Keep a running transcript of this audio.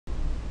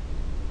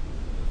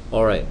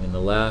Alright, in the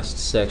last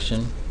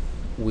section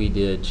we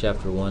did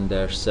chapter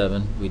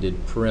 1-7. We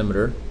did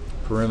perimeter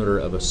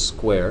of a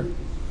square,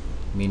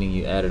 meaning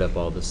you added up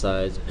all the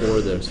sides,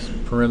 or the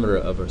perimeter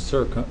of a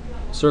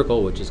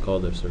circle, which is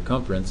called the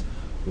circumference,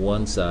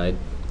 one side,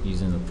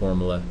 using the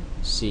formula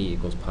c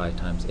equals pi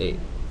times 8.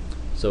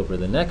 So for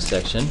the next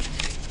section,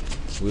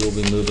 we will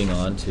be moving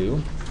on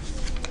to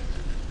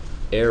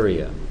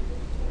area.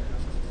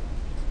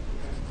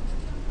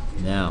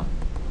 Now,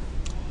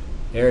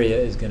 area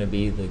is going to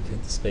be the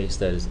space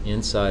that is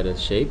inside a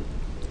shape.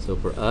 So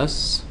for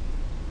us,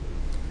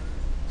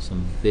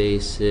 some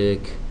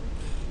basic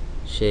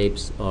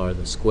shapes are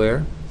the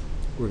square.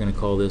 We're going to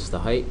call this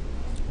the height.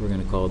 We're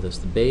going to call this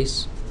the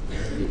base.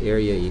 The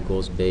area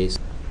equals base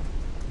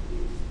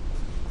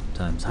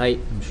times height.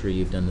 I'm sure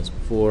you've done this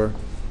before.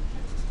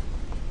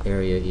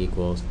 Area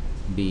equals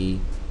b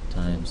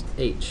times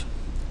h.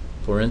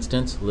 For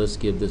instance, let's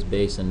give this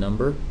base a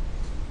number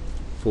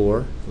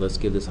 4. Let's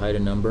give this height a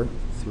number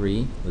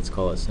 3. Let's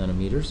call it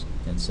centimeters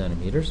and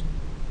centimeters.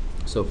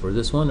 So for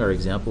this one, our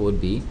example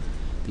would be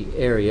the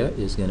area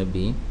is going to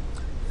be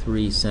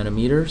 3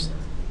 centimeters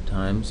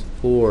times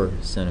 4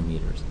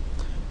 centimeters.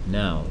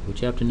 Now,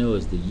 what you have to know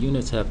is the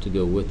units have to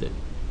go with it.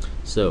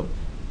 So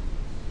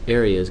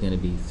area is going to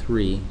be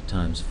 3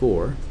 times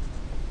 4,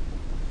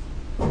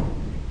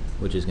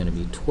 which is going to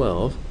be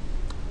 12.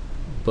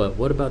 But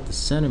what about the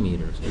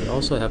centimeters? We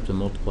also have to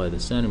multiply the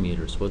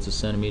centimeters. What's a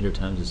centimeter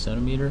times a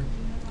centimeter?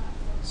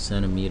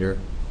 Centimeter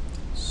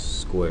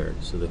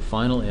squared. So the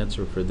final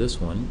answer for this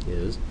one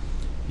is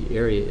the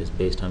area is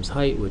base times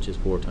height, which is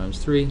 4 times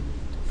 3.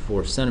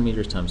 4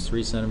 centimeters times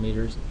 3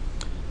 centimeters.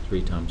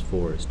 3 times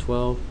 4 is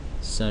 12.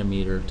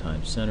 Centimeter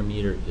times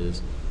centimeter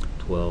is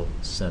 12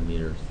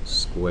 centimeters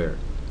squared.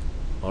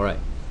 Alright,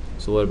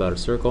 so what about a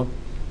circle?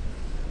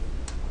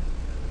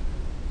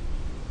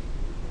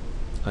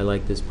 I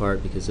like this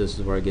part because this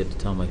is where I get to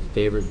tell my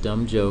favorite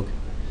dumb joke.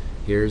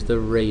 Here's the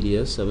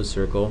radius of a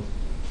circle,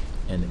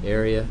 and the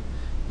area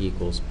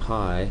equals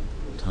pi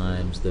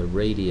times the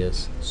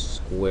radius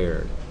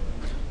squared.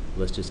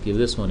 Let's just give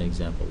this one an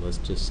example. Let's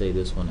just say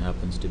this one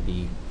happens to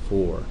be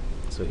 4.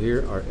 So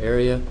here our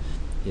area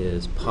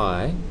is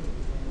pi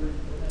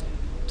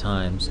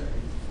times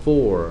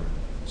 4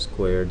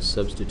 squared,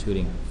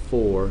 substituting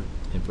 4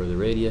 in for the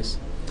radius.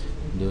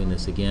 Doing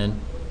this again.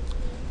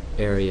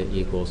 Area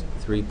equals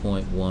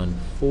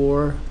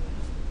 3.14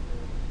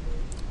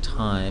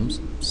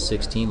 times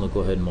 16. We'll go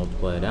ahead and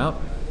multiply it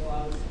out.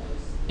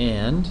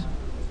 And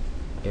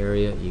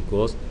area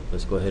equals,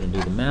 let's go ahead and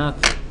do the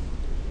math,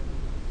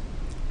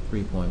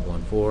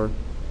 3.14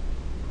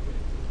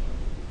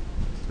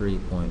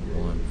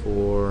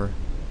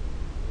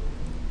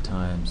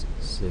 times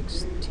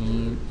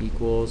 16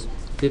 equals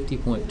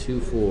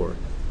 50.24.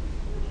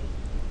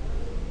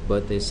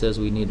 But they says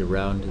we need to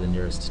round to the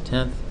nearest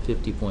tenth.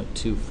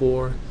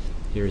 50.24.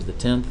 Here's the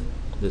tenth.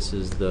 This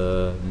is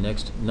the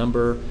next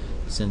number.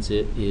 Since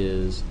it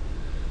is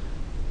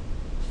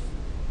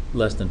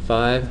less than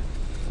 5,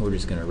 we're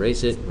just going to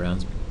erase it.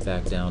 Rounds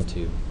back down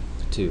to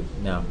 2.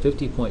 Now,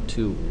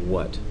 50.2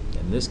 what?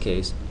 In this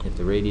case, if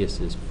the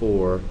radius is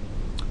 4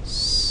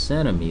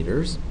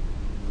 centimeters,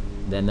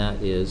 then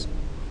that is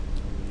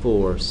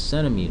 4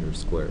 centimeters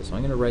squared. So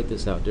I'm going to write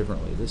this out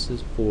differently. This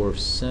is 4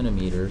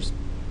 centimeters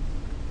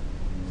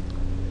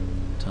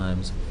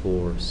times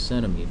 4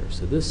 centimeters.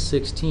 So this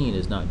 16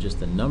 is not just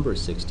the number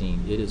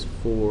 16, it is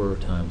 4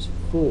 times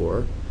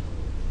 4,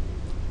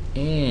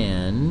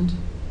 and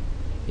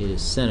it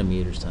is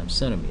centimeters times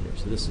centimeters.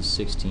 So this is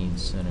 16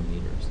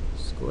 centimeters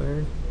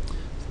squared.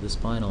 So this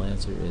final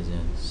answer is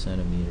in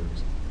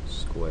centimeters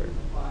squared.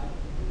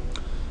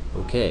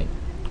 Okay,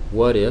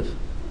 what if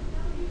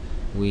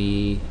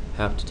we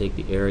have to take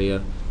the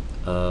area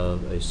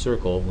of a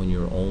circle when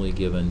you're only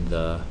given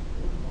the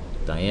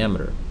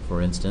diameter?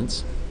 For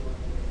instance,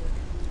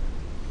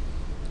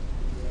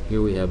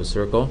 here we have a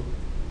circle,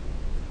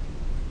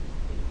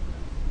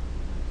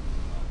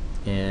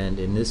 and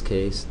in this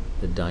case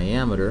the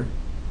diameter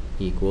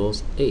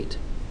equals 8.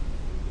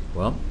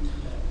 Well,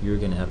 you're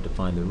going to have to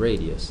find the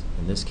radius.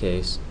 In this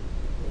case,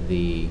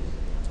 the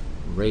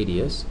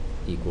radius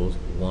equals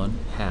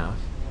 1/2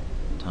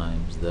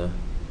 times the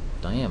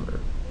diameter.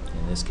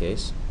 In this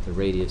case, the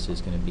radius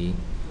is going to be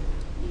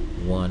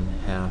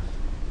 1/2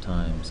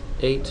 times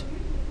 8,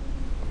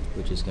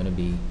 which is going to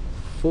be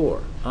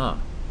 4.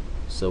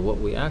 So what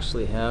we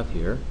actually have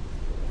here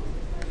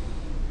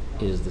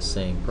is the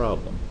same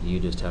problem. You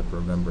just have to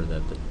remember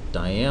that the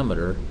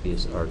diameter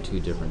are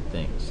two different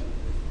things.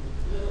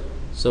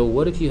 So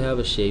what if you have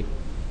a shape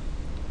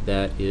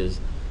that is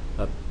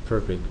a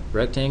perfect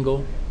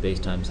rectangle, base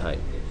times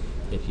height?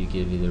 If you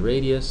give you the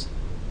radius,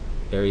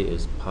 area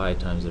is pi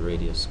times the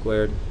radius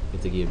squared.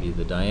 If they give you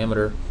the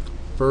diameter,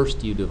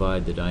 first you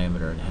divide the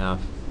diameter in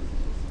half,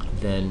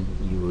 then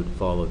you would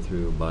follow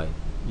through by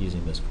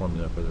using this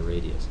formula for the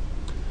radius.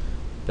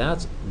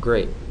 That's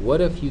great. What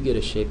if you get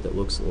a shape that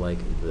looks like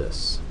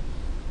this?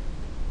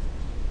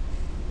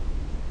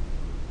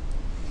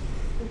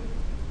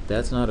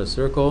 That's not a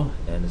circle,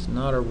 and it's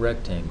not a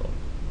rectangle.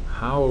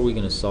 how are we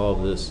going to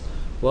solve this?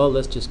 Well,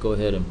 let's just go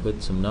ahead and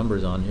put some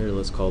numbers on here.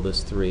 Let's call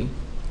this 3.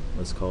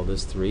 Let's call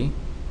this 3.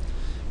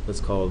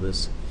 Let's call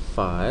this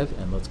 5,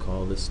 and let's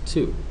call this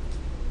 2.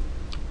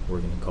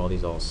 We're going to call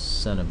these all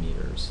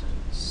centimeters.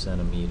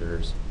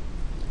 Centimeters.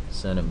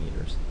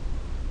 Centimeters.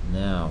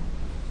 Now,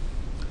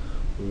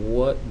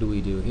 what do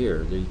we do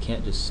here? You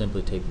can't just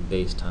simply take the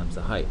base times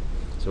the height.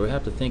 So we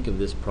have to think of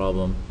this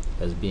problem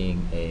as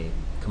being a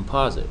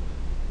composite.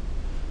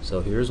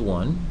 So here's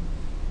 1.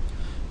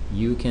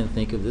 You can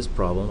think of this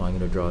problem, I'm going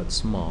to draw it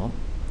small,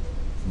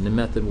 in the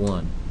method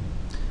 1.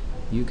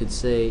 You could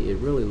say it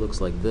really looks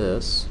like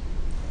this,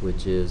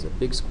 which is a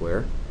big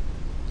square,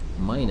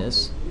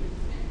 minus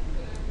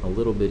a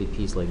little bitty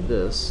piece like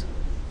this,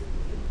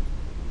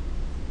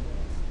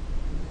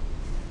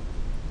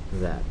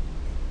 that.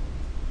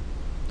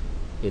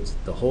 It's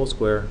the whole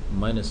square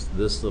minus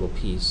this little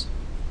piece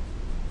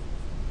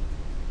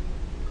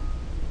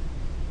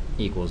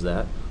equals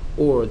that.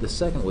 Or the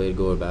second way to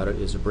go about it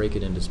is to break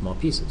it into small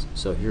pieces.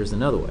 So here's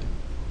another way.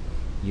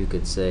 You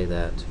could say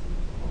that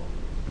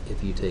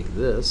if you take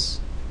this,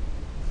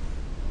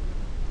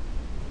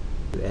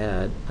 you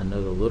add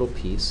another little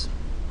piece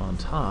on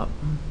top,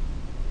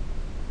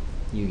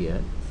 you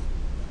get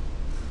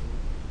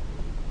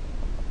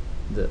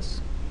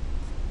this.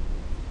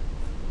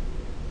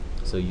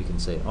 So you can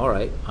say,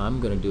 alright,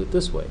 I'm going to do it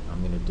this way. I'm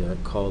going to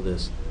call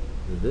this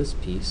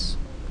piece,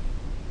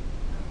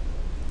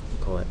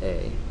 call it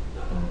A,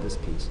 and this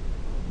piece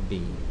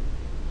B.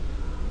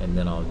 And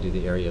then I'll do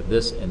the area of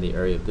this and the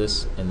area of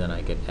this, and then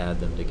I can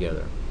add them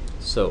together.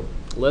 So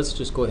let's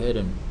just go ahead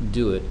and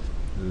do it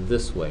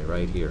this way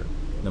right here,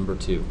 number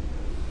 2.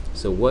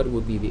 So what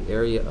would be the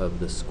area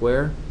of the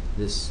square?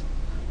 This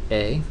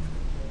A,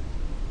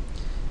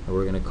 and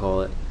we're going to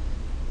call it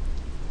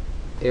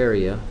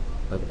area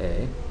of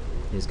A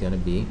is going to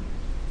be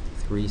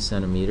 3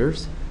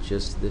 centimeters,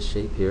 just this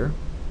shape here,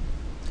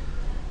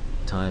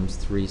 times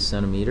 3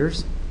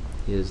 centimeters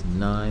is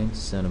 9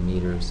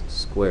 centimeters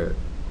squared.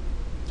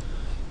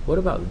 What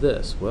about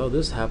this? Well,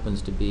 this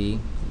happens to be,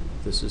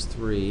 this is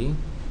 3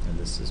 and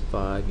this is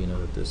 5, you know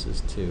that this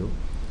is 2.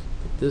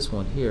 But this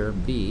one here,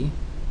 B,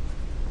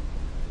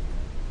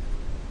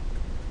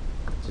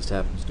 just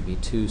happens to be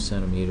 2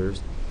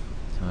 centimeters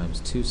times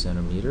 2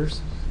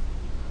 centimeters,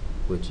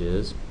 which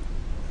is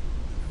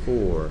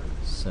 4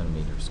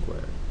 centimeters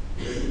squared.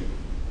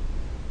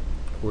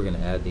 We're going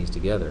to add these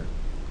together.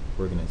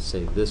 We're going to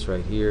say this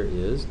right here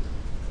is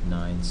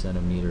 9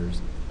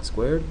 centimeters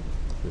squared.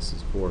 This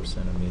is 4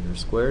 centimeters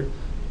squared.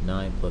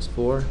 9 plus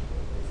 4,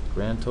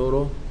 grand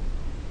total,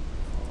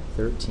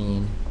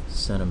 13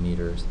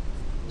 centimeters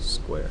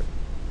squared.